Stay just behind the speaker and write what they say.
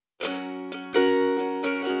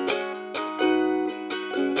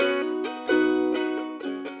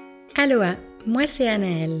Aloha, moi c'est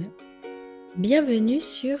Anaëlle. Bienvenue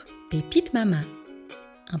sur Pépite Mama,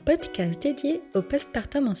 un podcast dédié au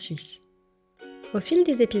postpartum en Suisse. Au fil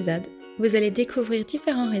des épisodes, vous allez découvrir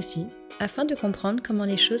différents récits afin de comprendre comment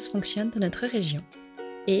les choses fonctionnent dans notre région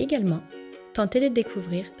et également tenter de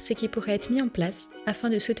découvrir ce qui pourrait être mis en place afin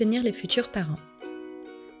de soutenir les futurs parents.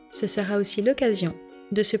 Ce sera aussi l'occasion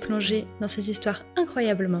de se plonger dans ces histoires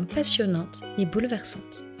incroyablement passionnantes et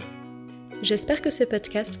bouleversantes. J'espère que ce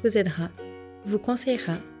podcast vous aidera, vous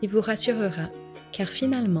conseillera et vous rassurera, car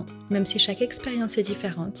finalement, même si chaque expérience est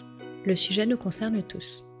différente, le sujet nous concerne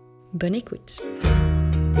tous. Bonne écoute.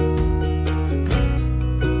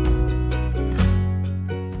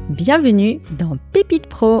 Bienvenue dans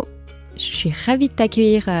PépitePro. Je suis ravie de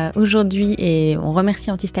t'accueillir aujourd'hui et on remercie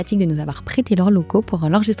Antistatique de nous avoir prêté leurs locaux pour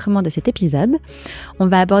l'enregistrement de cet épisode. On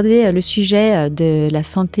va aborder le sujet de la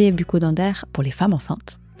santé bucco-dentaire pour les femmes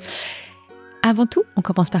enceintes. Avant tout, on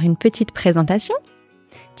commence par une petite présentation.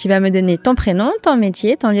 Tu vas me donner ton prénom, ton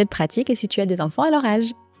métier, ton lieu de pratique et si tu as des enfants à leur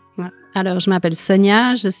âge. Alors, je m'appelle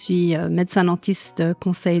Sonia, je suis médecin dentiste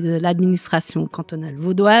conseil de l'administration cantonale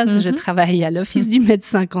vaudoise. Je travaille à l'office du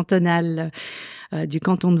médecin cantonal du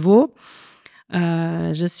canton de Vaud.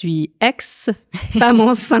 Je suis ex-femme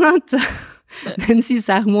enceinte, même si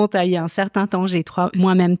ça remonte à il y a un certain temps. J'ai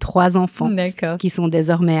moi-même 3 enfants qui sont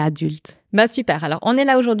désormais adultes. Super. Alors, on est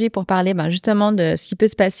là aujourd'hui pour parler justement de ce qui peut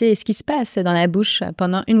se passer et ce qui se passe dans la bouche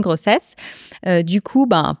pendant une grossesse.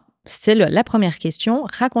 C'est la première question.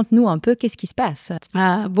 Raconte-nous un peu qu'est-ce qui se passe.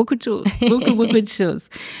 Beaucoup de choses, beaucoup de choses.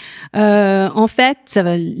 En fait,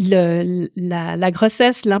 la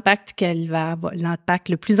grossesse, l'impact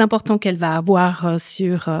le plus important qu'elle va avoir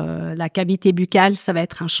sur la cavité buccale, ça va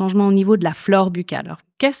être un changement au niveau de la flore buccale. Alors,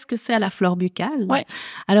 qu'est-ce que c'est la flore buccale?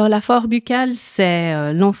 Alors, la flore buccale,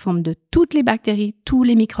 c'est l'ensemble de toutes les bactéries, tous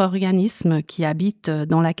les micro-organismes qui habitent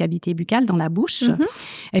dans la cavité buccale, dans la bouche.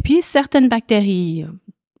 Et puis, certaines bactéries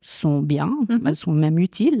sont bien, elles sont même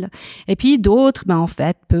utiles. Et puis d'autres, en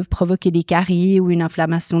fait, peuvent provoquer des caries ou une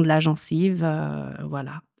inflammation de la gencive,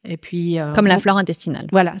 voilà. Et puis comme la flore intestinale.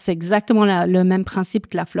 Voilà, c'est exactement le même principe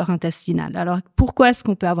que la flore intestinale. Alors, pourquoi est-ce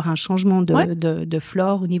qu'on peut avoir un changement de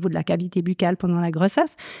flore au niveau de la cavité buccale pendant la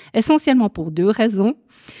grossesse? Essentiellement pour 2 raisons.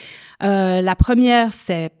 La première,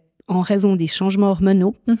 c'est en raison des changements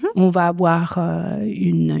hormonaux, on va avoir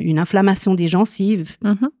une inflammation des gencives,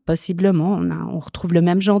 possiblement. On retrouve le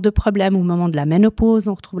même genre de problème au moment de la ménopause,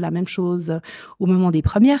 on retrouve la même chose au moment des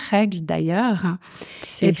premières règles d'ailleurs.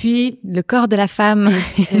 Et puis le corps de la femme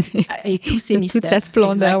et tous ses mystères. Toute sa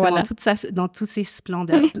splendeur, voilà. Dans toute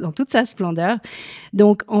sa splendeur.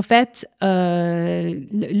 Donc en fait,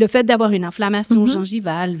 le fait d'avoir une inflammation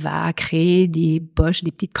gingivale va créer des poches,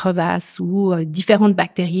 des petites crevasses où différentes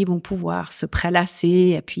bactéries vont pouvoir se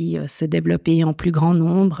prélasser et puis se développer en plus grand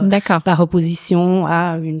nombre par opposition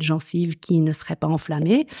à une gencive qui ne serait pas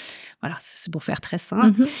enflammée. Voilà, c'est pour faire très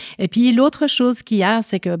simple. Et puis l'autre chose qu'il y a,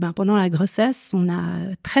 c'est que pendant la grossesse, on a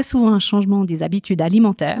très souvent un changement des habitudes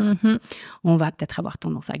alimentaires. On va peut-être avoir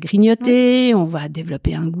tendance à grignoter, on va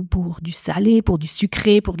développer un goût pour du salé, pour du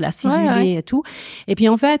sucré, pour de l'acidulé et tout. Et puis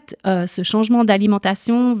en fait, ce changement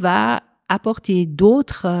d'alimentation va apporter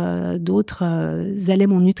d'autres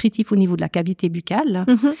éléments nutritifs au niveau de la cavité buccale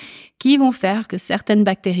qui vont faire que certaines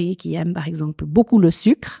bactéries qui aiment par exemple beaucoup le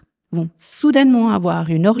sucre vont soudainement avoir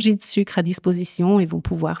une orgie de sucre à disposition et vont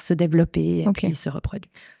pouvoir se développer et puis se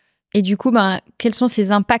reproduire. Et du coup, quels sont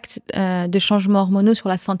ces impacts de changements hormonaux sur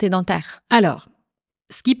la santé dentaire? Alors,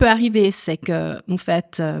 ce qui peut arriver, c'est que, en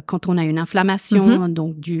fait, quand on a une inflammation,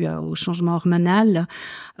 donc due au changement hormonal,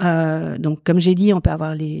 donc comme j'ai dit, on peut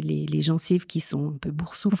avoir les gencives qui sont un peu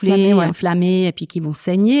boursouflées, inflammées, et puis qui vont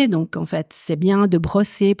saigner. Donc, en fait, c'est bien de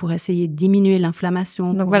brosser pour essayer de diminuer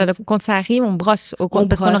l'inflammation. Donc voilà, quand ça arrive, on brosse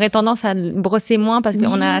parce qu'on aurait tendance à brosser moins parce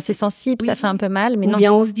qu'on est assez sensible, ça fait un peu mal. Mais Ou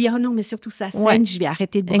bien on se dit, non, mais surtout ça saigne, je vais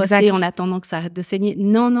arrêter de brosser en attendant que ça arrête de saigner.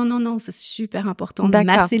 Non, c'est super important de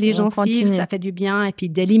masser les gencives, ça fait du bien. Et puis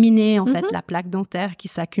d'éliminer en fait la plaque dentaire qui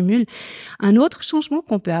s'accumule. Un autre changement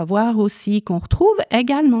qu'on peut avoir aussi, qu'on retrouve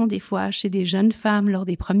également des fois chez des jeunes femmes lors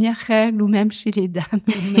des premières règles ou même chez les dames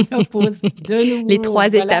ménopause de nouveau. Les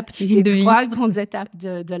 3 étapes de vie. Les 3 grandes étapes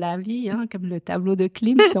de la vie, comme le tableau de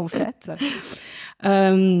Klimt en fait.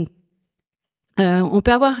 On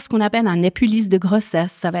peut avoir ce qu'on appelle un épulis de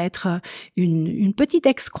grossesse. Ça va être une petite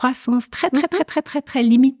excroissance très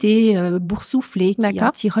limitée, boursouflée, qui a un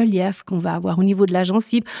petit relief qu'on va avoir au niveau de la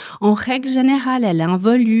gencive. En règle générale, elle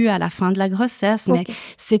involue à la fin de la grossesse, mais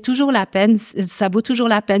c'est toujours la peine. Ça vaut toujours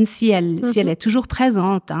la peine si elle est toujours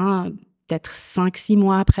présente. peut-être 5-6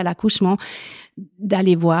 mois après l'accouchement,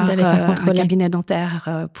 d'aller voir un cabinet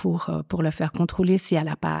dentaire pour le faire contrôler si elle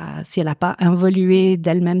a pas involué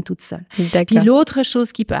d'elle-même toute seule. D'accord. Puis l'autre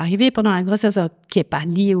chose qui peut arriver pendant la grossesse, qui est pas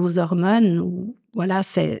liée aux hormones,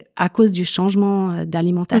 c'est à cause du changement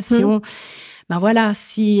d'alimentation. Ben voilà,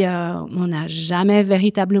 si on n'a jamais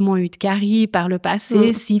véritablement eu de carie par le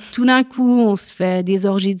passé, si tout d'un coup on se fait des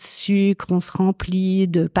orgies de sucre, on se remplit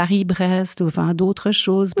de Paris-Brest, enfin d'autres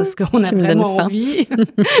choses parce qu'on a vraiment envie,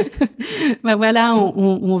 ben voilà,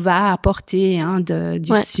 on va apporter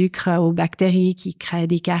du sucre aux bactéries qui créent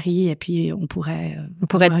des caries et puis on pourrait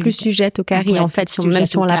être plus sujette aux caries en fait, même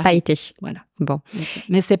si on l'a pas été. Voilà. Bon.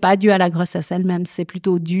 Mais c'est pas dû à la grossesse elle-même, c'est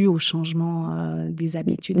plutôt dû au changement des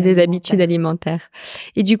habitudes alimentaires.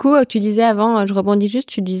 Et du coup, tu disais avant, je rebondis juste,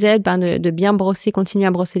 tu disais de bien brosser, continuer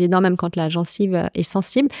à brosser les dents même quand la gencive est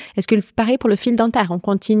sensible. Est-ce que pareil pour le fil dentaire, on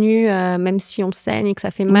continue même si on saigne et que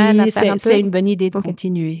ça fait mal à faire un peu? C'est une bonne idée de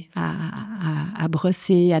continuer à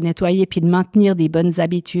brosser, à nettoyer, puis de maintenir des bonnes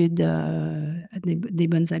habitudes, des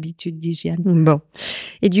bonnes habitudes d'hygiène. Bon.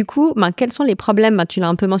 Et du coup, quels sont les problèmes, tu l'as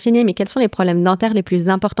un peu mentionné, mais quels sont les problèmes dentaires les plus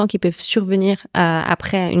importants qui peuvent survenir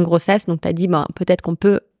après une grossesse? Donc, tu as dit, peut-être qu'on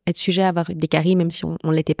peut être sujet à avoir des caries, même si on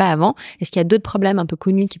ne l'était pas avant. Est-ce qu'il y a d'autres problèmes un peu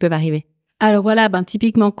connus qui peuvent arriver? Alors voilà,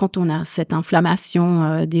 typiquement quand on a cette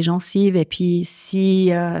inflammation des gencives et puis si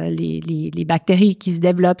les bactéries qui se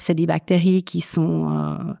développent, c'est des bactéries qui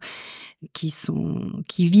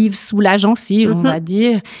vivent sous la gencive, on va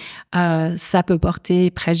dire, ça peut porter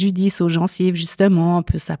préjudice aux gencives justement,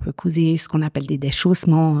 ça peut causer ce qu'on appelle des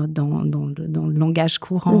déchaussements dans le langage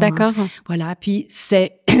courant. D'accord. Voilà, puis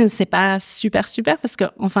c'est pas super parce que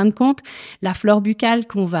en fin de compte, la flore buccale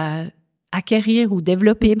qu'on va acquérir ou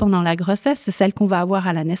développer pendant la grossesse, c'est celle qu'on va avoir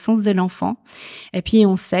à la naissance de l'enfant. Et puis,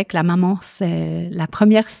 on sait que la maman, c'est la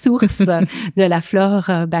première source de la flore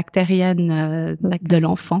bactérienne de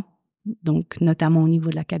l'enfant. Donc, notamment au niveau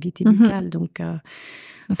de la cavité buccale. Donc,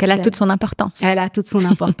 elle a toute son importance. Elle a toute son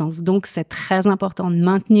importance. Donc, c'est très important de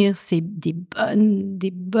maintenir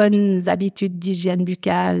des bonnes habitudes d'hygiène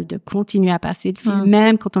buccale, de continuer à passer le fil,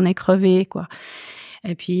 même quand on est crevé, quoi.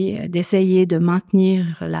 Et puis, d'essayer de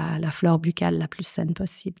maintenir la flore buccale la plus saine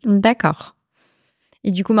possible. D'accord.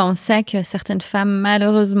 Et du coup, on sait que certaines femmes,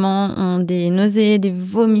 malheureusement, ont des nausées, des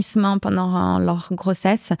vomissements pendant leur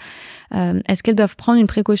grossesse. Est-ce qu'elles doivent prendre une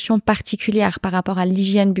précaution particulière par rapport à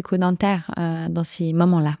l'hygiène bucco-dentaire dans ces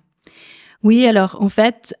moments-là? Oui, alors en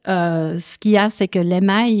fait, ce qu'il y a, c'est que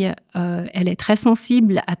l'émail, elle est très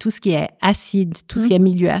sensible à tout ce qui est acide, tout ce qui est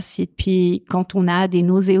milieu acide. Puis quand on a des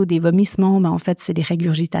nausées ou des vomissements, en fait, c'est des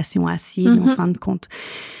régurgitations acides en fin de compte.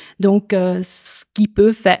 Donc, ce qui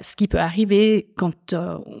peut arriver quand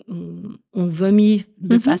on vomit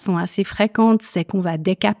de façon assez fréquente, c'est qu'on va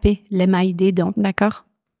décaper l'émail des dents. D'accord.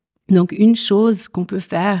 Donc, une chose qu'on peut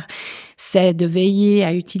faire, c'est de veiller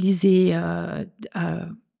à utiliser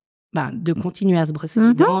de continuer à se brosser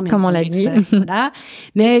les dents, comme on l'a dit, voilà,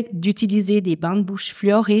 mais d'utiliser des bains de bouche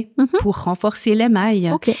fluorés pour renforcer l'émail.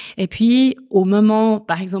 Okay. Et puis, au moment,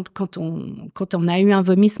 par exemple, quand on a eu un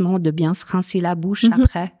vomissement, de bien se rincer la bouche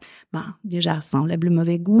après, déjà, ça enlève le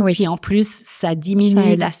mauvais goût. Oui. Puis en plus, ça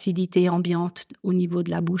diminue l'acidité ambiante au niveau de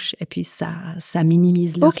la bouche et puis ça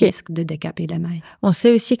minimise le risque de décaper l'émail. On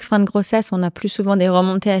sait aussi que fin de grossesse, on a plus souvent des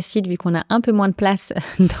remontées acides vu qu'on a un peu moins de place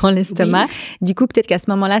dans l'estomac. Oui. Du coup, peut-être qu'à ce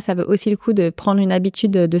moment-là, ça vaut aussi le coup de prendre une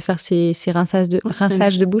habitude de faire ces rinçages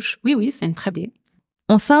de bouche. Oui, c'est une très bien.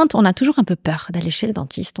 Enceinte, on a toujours un peu peur d'aller chez le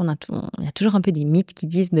dentiste. Il y a toujours un peu des mythes qui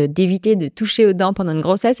disent d'éviter de toucher aux dents pendant une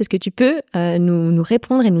grossesse. Est-ce que tu peux nous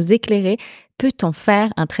répondre et nous éclairer? Peut-on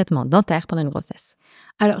faire un traitement dentaire pendant une grossesse?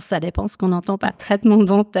 Alors, ça dépend ce qu'on entend par traitement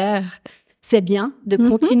dentaire. C'est bien de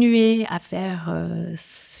continuer à faire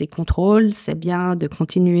ces contrôles. C'est bien de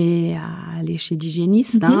continuer à aller chez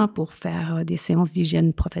l'hygiéniste pour faire des séances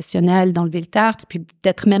d'hygiène professionnelle, d'enlever le tartre. Puis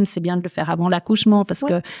peut-être même, c'est bien de le faire avant l'accouchement parce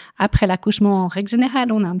que après l'accouchement, en règle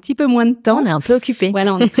générale, on a un petit peu moins de temps. On est un peu occupé.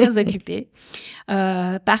 Voilà, on est très occupé.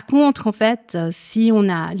 Par contre, en fait, si on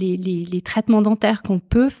a les traitements dentaires qu'on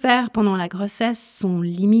peut faire pendant la grossesse sont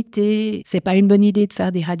limités, c'est pas une bonne idée de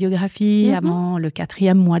faire des radiographies avant le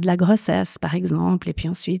 4e mois de la grossesse, par exemple. Et puis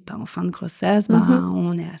ensuite, en fin de grossesse,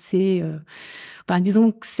 on est assez...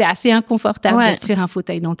 disons que c'est assez inconfortable d'être sur un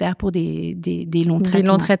fauteuil dentaire pour des longs traitements. Des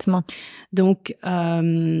longs traitements. Donc,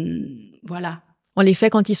 voilà. On les fait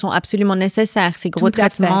quand ils sont absolument nécessaires, ces gros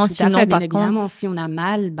traitements. Sinon, par évidemment, si on a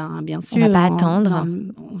mal, bien sûr. On va pas attendre.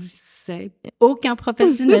 Aucun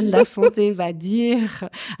professionnel de la santé va dire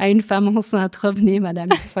à une femme enceinte, revenez, madame,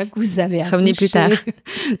 une fois que vous avez accouché. Revenez plus tard.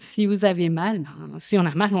 Si vous avez mal, si on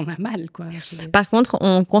a mal, on a mal, quoi. Par contre,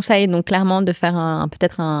 on conseille donc clairement de faire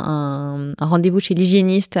peut-être un rendez-vous chez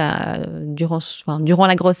l'hygiéniste durant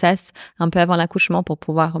la grossesse, un peu avant l'accouchement, pour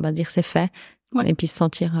pouvoir, on va dire, c'est fait. Ouais. Et puis se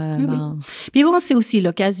sentir... oui. Puis bon, c'est aussi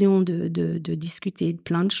l'occasion de discuter de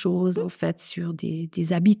plein de choses, en fait, sur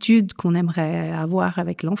des habitudes qu'on aimerait avoir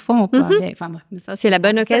avec l'enfant, quoi. Mais ça, c'est la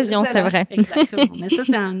bonne occasion, c'est vrai. Exactement. Mais ça,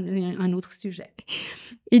 c'est un autre sujet.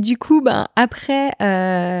 Et du coup, après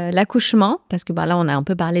l'accouchement, parce que là, on a un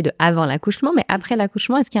peu parlé de avant l'accouchement, mais après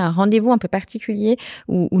l'accouchement, est-ce qu'il y a un rendez-vous un peu particulier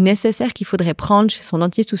ou nécessaire qu'il faudrait prendre chez son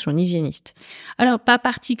dentiste ou son hygiéniste? Alors, pas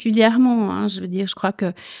particulièrement, hein. Je veux dire, je crois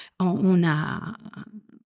que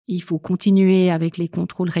il faut continuer avec les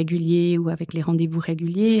contrôles réguliers ou avec les rendez-vous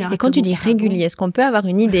réguliers. Et quand tu dis régulier, est-ce qu'on peut avoir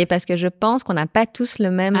une idée? Parce que je pense qu'on n'a pas tous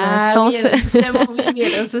le même sens. Oui,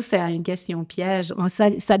 alors ça, c'est une question piège.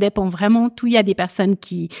 Ça dépend vraiment. Il y a des personnes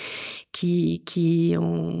qui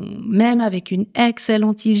ont, même avec une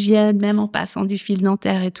excellente hygiène, même en passant du fil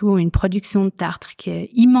dentaire et tout, ont une production de tartre qui est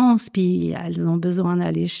immense. Puis elles ont besoin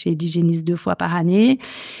d'aller chez l'hygiéniste 2 fois par année.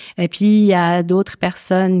 Et puis il y a d'autres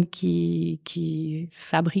personnes qui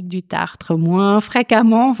fabriquent du tartre moins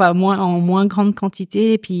fréquemment, en moins grande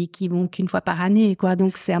quantité, et puis qui vont qu'une fois par année, quoi.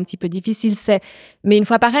 Donc c'est un petit peu difficile. Mais une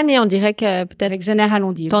fois par année, on dirait que peut-être avec général,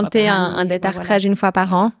 on dit tenter un détartrage une fois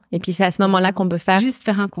par an, et puis c'est à ce moment-là qu'on peut juste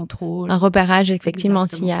faire un contrôle, un repérage, effectivement,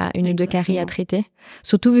 s'il y a une ou deux caries à traiter.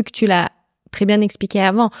 Surtout vu que tu l'as très bien expliqué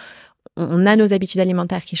avant. On a nos habitudes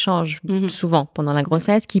alimentaires qui changent souvent pendant la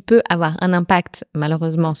grossesse, qui peut avoir un impact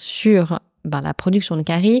malheureusement sur la production de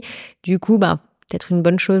caries. Du coup, peut-être une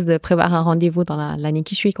bonne chose de prévoir un rendez-vous dans l'année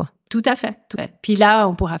qui suit, quoi. Tout à fait. Puis là,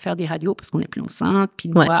 on pourra faire des radios parce qu'on n'est plus enceinte, puis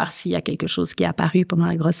de voir s'il y a quelque chose qui est apparu pendant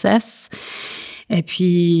la grossesse. Et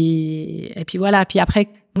puis voilà. Puis après,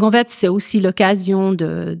 en fait, c'est aussi l'occasion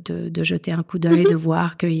de jeter un coup d'œil, de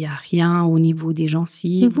voir qu'il n'y a rien au niveau des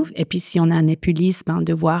gencives. Et puis, si on a un épulisme,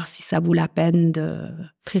 de voir si ça vaut la peine de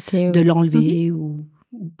traiter, de l'enlever ou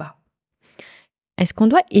pas. Est-ce qu'on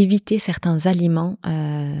doit éviter certains aliments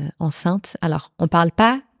enceintes? Alors, on ne parle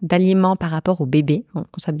pas d'aliments par rapport au bébé, qu'on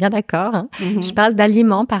soit bien d'accord. Hein. Je parle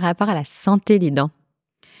d'aliments par rapport à la santé des dents.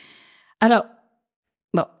 Alors,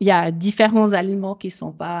 il y a différents aliments qui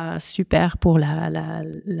sont pas super pour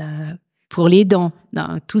pour les dents.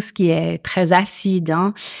 Tout ce qui est très acide,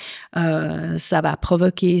 ça va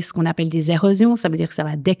provoquer ce qu'on appelle des érosions. Ça veut dire que ça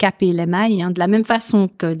va décaper l'émail, de la même façon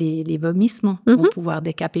que les vomissements vont pouvoir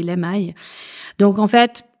décaper l'émail. Donc, en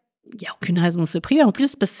fait, il n'y a aucune raison de se priver. En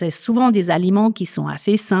plus, parce que c'est souvent des aliments qui sont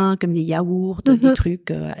assez sains, comme des yaourts, des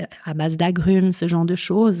trucs à base d'agrumes, ce genre de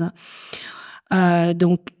choses.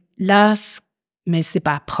 Donc là, mais c'est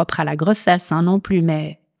pas propre à la grossesse non plus,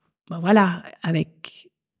 mais voilà,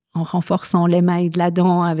 en renforçant l'émail de la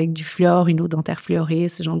dent avec du fluor, une eau dentaire fluorée,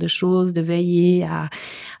 ce genre de choses, de veiller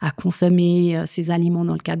à consommer ces aliments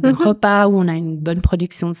dans le cadre d'un repas où on a une bonne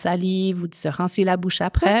production de salive ou de se rincer la bouche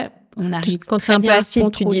après. On arrive quand c'est un peu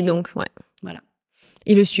acide, tu dis donc, ouais. Voilà.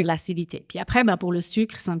 Et le sucre. L'acidité. Puis après, pour le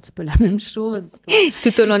sucre, c'est un petit peu la même chose.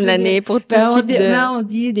 Tout au long de l'année, pour tout type de... on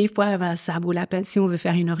dit des fois, ça vaut la peine. Si on veut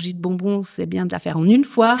faire une orgie de bonbons, c'est bien de la faire en une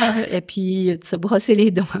fois et puis de se brosser les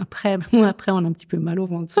dents après. Après, on a un petit peu mal au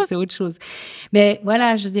ventre, ça, c'est autre chose. Mais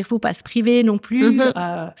voilà, je veux dire, faut pas se priver non plus.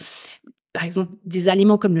 Par exemple, des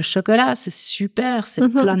aliments comme le chocolat, c'est super, c'est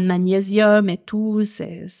plein de magnésium et tout,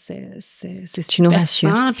 c'est super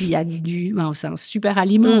sain. Puis il y a c'est un super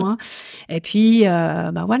aliment. Et puis,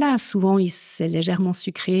 voilà, souvent, c'est légèrement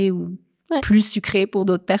sucré ou plus sucré pour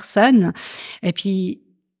d'autres personnes. Et puis,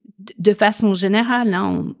 de façon générale,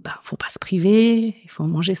 faut pas se priver, il faut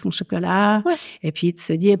manger son chocolat, et puis de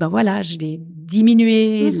se dire, voilà, je vais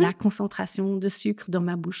diminuer la concentration de sucre dans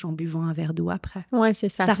ma bouche en buvant un verre d'eau après. Ouais, c'est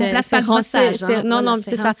ça. Ça remplace pas le rinçage. Non,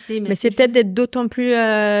 c'est ça. Mais c'est peut-être d'être d'autant plus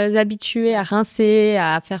habitué à rincer,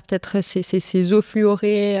 à faire peut-être ces eaux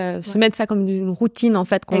fluorées, se mettre ça comme une routine, en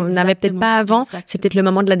fait, qu'on n'avait peut-être pas avant. C'est peut-être le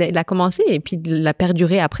moment de la commencer et puis de la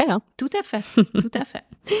perdurer après. Tout à fait, tout à fait.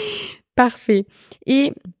 Parfait.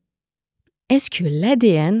 Et est-ce que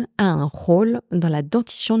l'ADN a un rôle dans la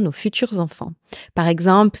dentition de nos futurs enfants? Par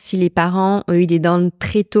exemple, si les parents ont eu des dents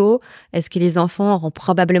très tôt, est-ce que les enfants auront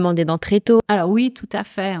probablement des dents très tôt? Alors oui, tout à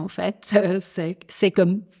fait. En fait, c'est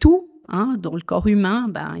comme tout. Dans le corps humain,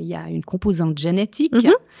 il y a une composante génétique.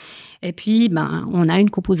 Et puis, on a une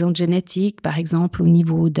composante génétique, par exemple, au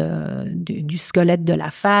niveau du squelette de la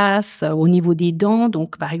face, au niveau des dents.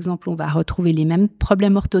 Donc, par exemple, on va retrouver les mêmes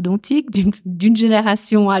problèmes orthodontiques d'une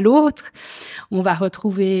génération à l'autre. On va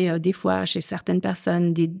retrouver, des fois, chez certaines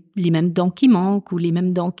personnes, les mêmes dents qui manquent ou les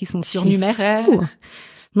mêmes dents qui sont surnuméraires. C'est fou.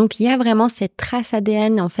 Donc, il y a vraiment cette trace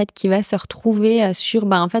ADN, en fait, qui va se retrouver sur,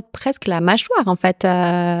 en fait, presque la mâchoire, en fait.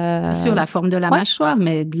 Sur la forme de la mâchoire,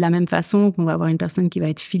 mais de la même façon qu'on va avoir une personne qui va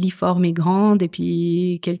être filiforme et grande et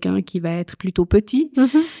puis quelqu'un qui va être plutôt petit.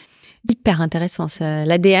 Hyper intéressant,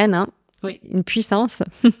 l'ADN, hein. Oui. Une puissance.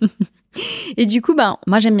 Et du coup,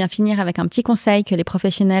 moi, j'aime bien finir avec un petit conseil que les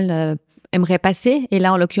professionnels aimeraient passer. Et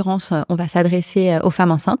là, en l'occurrence, on va s'adresser aux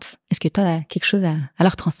femmes enceintes. Est-ce que tu as quelque chose à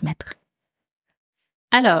leur transmettre?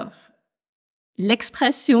 Alors,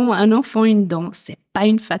 l'expression « un enfant, une dent », c'est pas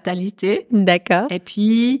une fatalité. D'accord. Et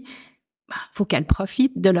puis, faut qu'elles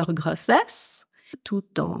profitent de leur grossesse tout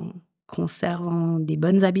en conservant des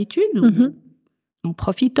bonnes habitudes, en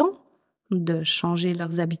profitant de changer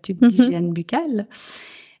leurs habitudes d'hygiène buccale.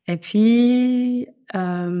 Et puis,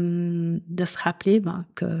 de se rappeler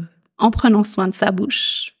que en prenant soin de sa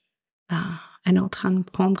bouche, elle est en train de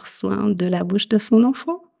prendre soin de la bouche de son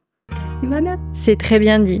enfant. Voilà. C'est très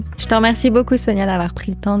bien dit. Je te remercie beaucoup, Sonia, d'avoir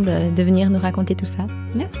pris le temps de venir nous raconter tout ça.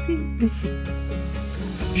 Merci.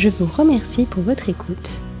 Je vous remercie pour votre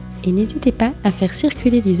écoute et n'hésitez pas à faire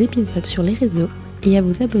circuler les épisodes sur les réseaux et à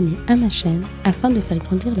vous abonner à ma chaîne afin de faire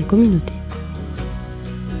grandir la communauté.